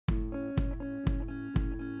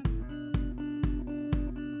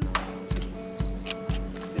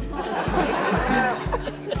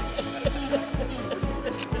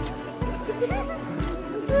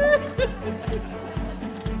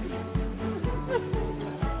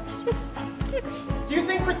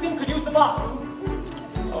scene could use the bathroom.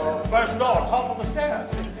 First door, top of the stairs.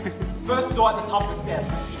 First door at the top of the stairs,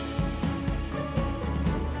 Christine.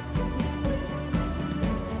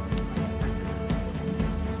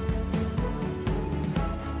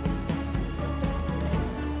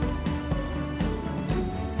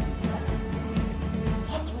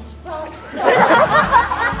 What was that?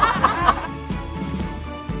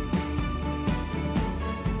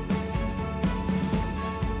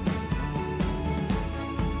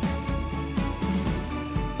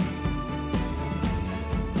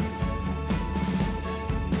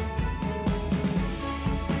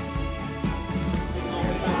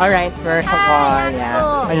 Alright, first of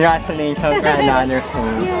all, congratulations for another show.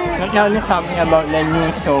 Yes. Tell me something about the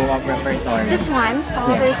new show of Repertory. This one,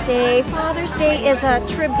 Father's Day. Father's Day is a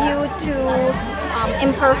tribute to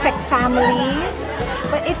imperfect families,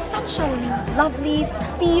 but it's such a lovely,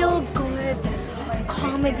 feel-good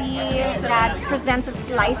comedy that presents a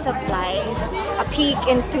slice of life, a peek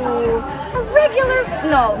into a regular,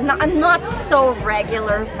 a not so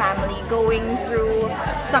regular family going through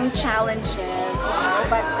some challenges,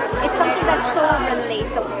 but it's something that's so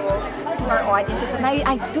relatable to our audiences, and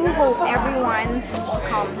I do hope everyone will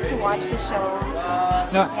come to watch the show.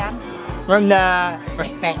 No, Yeah. from the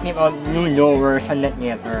perspective of new viewers on the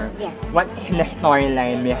theater, Yes. what is the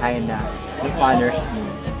storyline behind the Father's Day?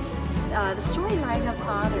 The storyline of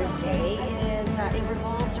Father's Day is it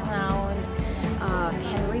revolves around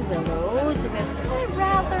Henry Willows, who is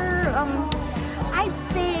rather, I'd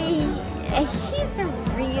say, he's a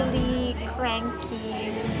really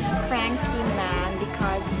cranky man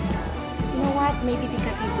because, you know what, maybe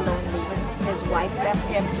because he's lonely. His wife left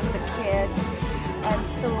him, took the kids, and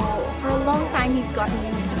so for a long time he's gotten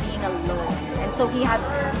used to being alone. And so he has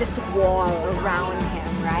this wall around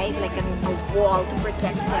him, right? Like a wall to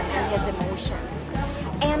protect him and his emotions.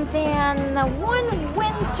 And then one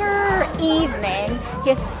winter evening,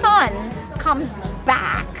 his son comes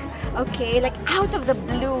back, okay, like out of the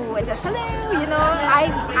blue and says, hello, you know,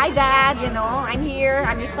 hi Dad, you know, I'm here,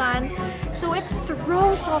 I'm your son. So it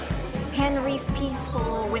throws off Henry's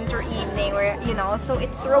peaceful winter evening, where, you know, so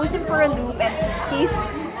it throws him for a loop, and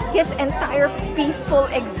his entire peaceful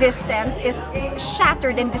existence is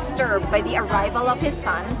shattered and disturbed by the arrival of his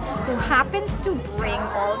son, who happens to bring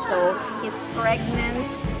also his pregnant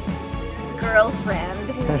girlfriend,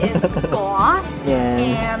 who is goth,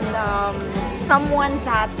 and someone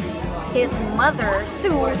that his mother,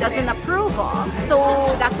 Sue, doesn't approve of. So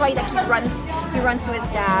that's why like, he runs to his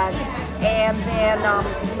dad, and then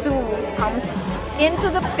Sue comes into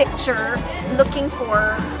the picture looking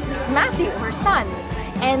for Matthew, her son.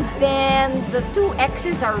 And then the two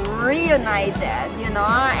exes are reunited, you know,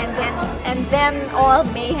 and then all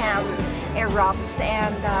mayhem erupts,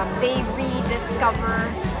 and they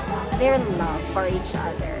rediscover their love for each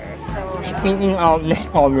other. So Speaking of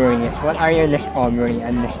discoveries, what are your discoveries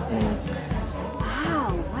and discoveries?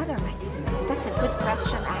 wow, what are my discoveries? That's a good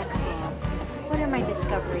question, Axel. What are my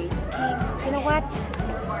discoveries? Okay, you know what?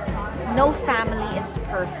 No family is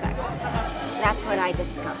perfect. That's what I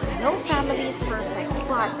discovered. No family is perfect,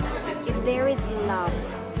 but if there is love,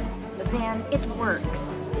 then it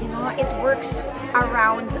works. You know, it works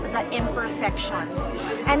around the imperfections,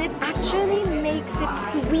 and it actually makes it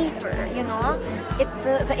sweeter. You know,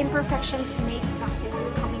 the imperfections make the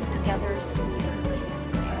whole coming together sweeter.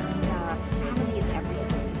 And family is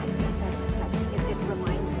everything. I think that's it. It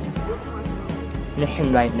reminds me. Let's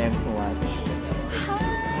invite them to watch.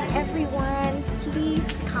 Hi everyone, please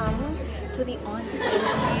come to the Onstage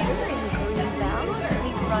Theater in Greenbelt.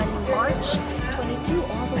 We run March 22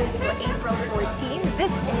 all the way to April 14.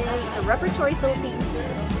 This is Repertory Philippines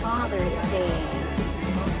Father's Day,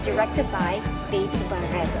 directed by Baby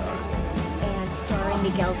Barredo, and starring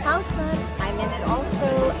Miguel Faustman. I'm in it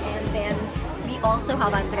also, and then we also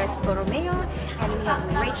have Andres Borromeo, and we have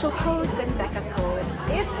Rachel Coates and Becca Coates.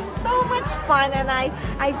 It's so much fun, and I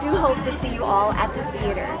do hope to see you all at the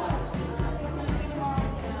theater.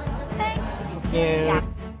 Thanks. Thank you. Yeah.